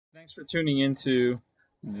Thanks for tuning into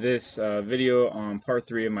this video on part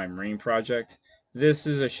 3 of my marine project. This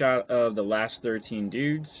is a shot of the last 13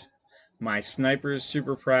 dudes. My sniper is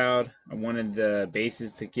super proud. I wanted the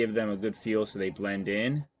bases to give them a good feel so they blend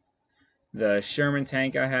in. The Sherman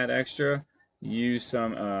tank I had extra used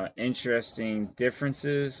some interesting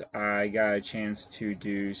differences. I got a chance to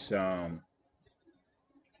do some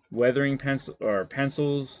weathering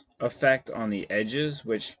pencils effect on the edges,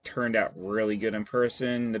 which turned out really good in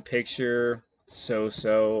person. The picture,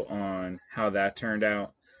 so on how that turned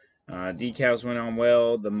out. Decals went on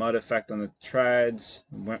well. The mud effect on the treads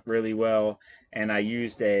went really well. And I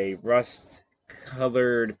used a rust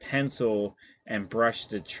colored pencil and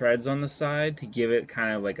brushed the treads on the side to give it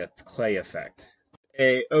kind of like a clay effect.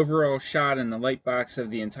 A overall shot in the light box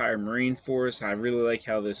of the entire Marine Force. I really like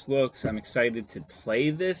how this looks. I'm excited to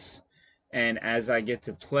play this, and as I get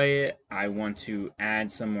to play it, I want to add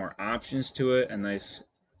some more options to it. And let's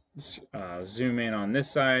zoom in on this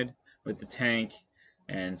side with the tank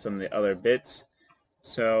and some of the other bits.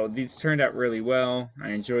 So these turned out really well.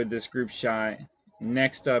 I enjoyed this group shot.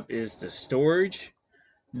 Next up is the storage.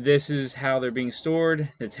 This is how they're being stored.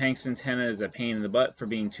 The tank's antenna is a pain in the butt for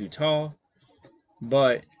being too tall,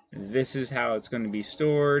 but this is how it's going to be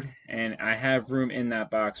stored, and I have room in that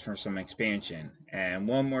box for some expansion. And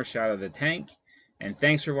one more shot of the tank, and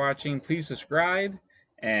thanks for watching. Please subscribe,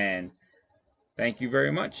 and thank you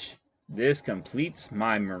very much. This completes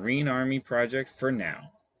my Marine Army project for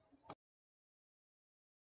now.